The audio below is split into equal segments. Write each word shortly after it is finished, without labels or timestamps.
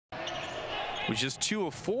was just 2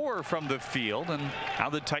 of 4 from the field, and now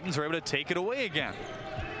the Titans are able to take it away again.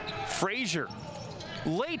 Frazier,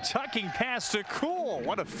 late tucking pass to Cool.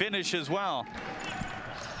 What a finish as well.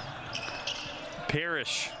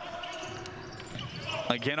 Parrish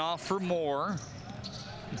again off for Moore.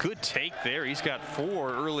 Good take there. He's got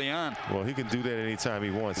 4 early on. Well, he can do that anytime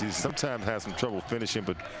he wants. He sometimes has some trouble finishing,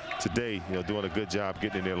 but today, doing a good job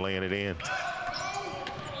getting in there, laying it in.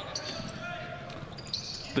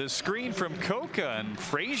 The screen from Coca, and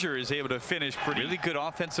Frazier is able to finish pretty. Really good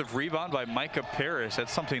offensive rebound by Micah Parrish.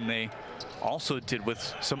 That's something they also did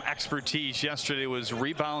with some expertise yesterday, was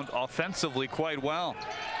rebound offensively quite well.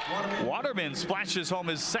 Waterman splashes home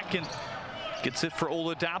his second. Gets it for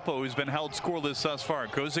Oladapo, who's been held scoreless thus far.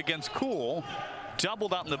 Goes against Cool.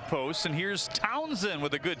 Doubled out in the post, and here's Townsend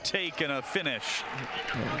with a good take and a finish.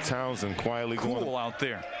 Townsend quietly Cool out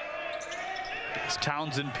there. It's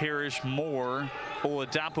Townsend, Parrish, Moore,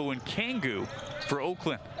 Oladapo, and Kangu for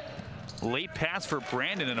Oakland. Late pass for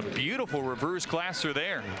Brandon, and a beautiful reverse glasser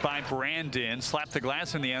there by Brandon. Slapped the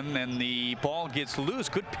glass in the end, and the ball gets loose.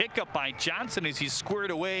 Good pickup by Johnson as he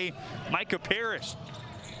squared away Micah Parrish.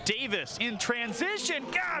 Davis in transition,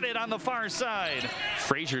 got it on the far side.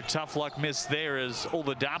 Frazier, tough luck miss there as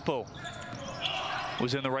Oladapo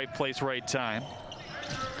was in the right place, right time.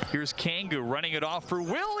 Here's Kangu running it off for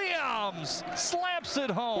Williams. Slaps it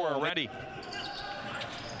home already.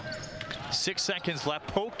 6 seconds left,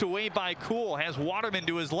 poked away by Cool, has Waterman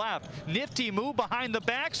to his left. Nifty move behind the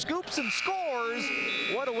back, scoops and scores.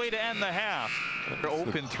 What a way to end the half.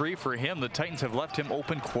 Open 3 for him. The Titans have left him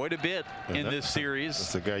open quite a bit in this series.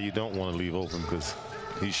 That's the guy you don't want to leave open, because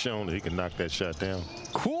he's shown that he can knock that shot down.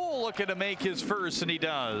 Cool looking to make his first, and he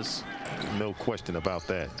does. No question about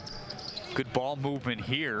that. Good ball movement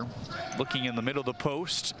here. Looking in the middle of the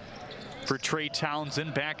post for Trey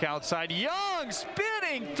Townsend, back outside. Young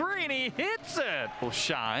spinning 3, and he hits it. Well,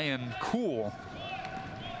 shy, and Cool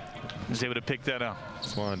is able to pick that up.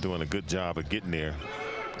 Swan doing a good job of getting there,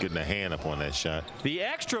 getting a hand up on that shot. The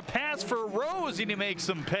extra pass for Rose, and he makes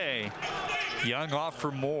them pay. Young off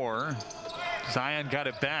for Moore. Zion got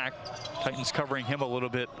it back. Titans covering him a little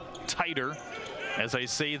bit tighter. As I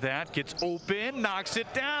say that, gets open, knocks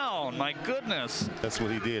it down. My goodness. That's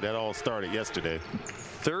what he did. That all started yesterday.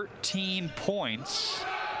 13 points,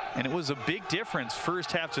 and it was a big difference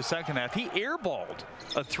first half to second half. He airballed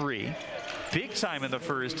a 3 big time in the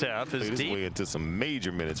first half. This way into some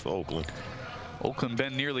major minutes for Oakland. Oakland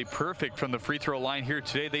been nearly perfect from the free throw line here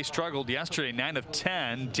today. They struggled yesterday, 9 of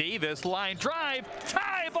 10. Davis line drive,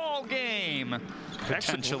 tie ball game.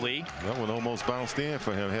 Potentially. That one almost bounced in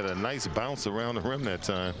for him. Had a nice bounce around the rim that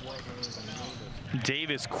time.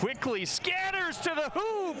 Davis quickly scatters to the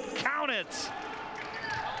hoop. Count it.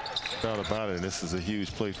 Doubt about it. This is a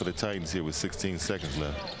huge play for the Titans here with 16 seconds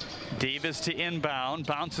left. Davis to inbound,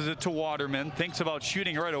 bounces it to Waterman, thinks about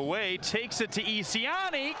shooting right away, takes it to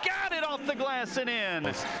Isiani, got it off the glass and in.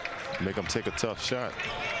 Make him take a tough shot.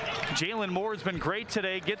 Jalen Moore's been great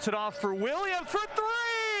today, gets it off for Williams for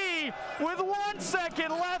 3! With 1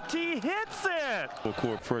 second left, he hits it! Full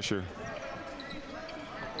court pressure.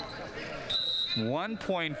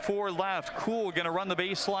 1.4 left. Cool gonna run the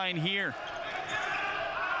baseline here.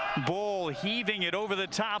 Bull heaving it over the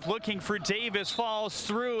top, looking for Davis, falls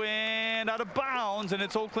through and out of bounds, and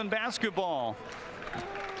it's Oakland basketball.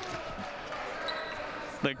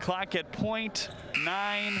 The clock at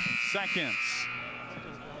 0.9 seconds.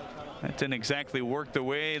 That didn't exactly work the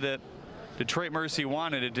way that Detroit Mercy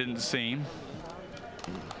wanted, it didn't seem.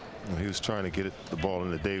 Well, he was trying to get the ball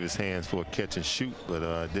into Davis' hands for a catch and shoot, but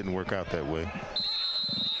it didn't work out that way.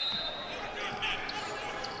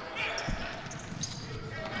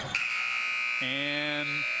 And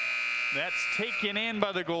that's taken in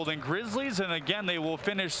by the Golden Grizzlies, and again they will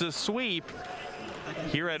finish the sweep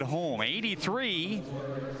here at home,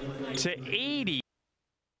 83-80.